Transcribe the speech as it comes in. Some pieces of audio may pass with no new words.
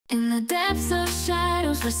the depths of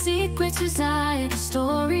shadows where secrets reside, a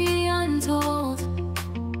story untold,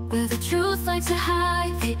 where the truth likes to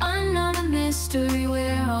hide, the unknown, a mystery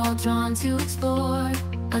we're all drawn to explore.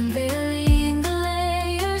 Unveiling the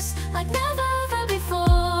layers like never ever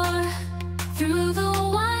before. Through the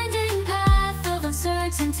winding path of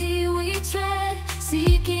uncertainty we tread,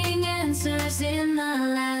 seeking answers in the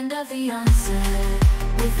land of the unsaid.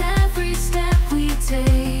 With every step we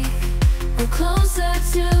take, we're closer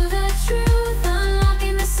to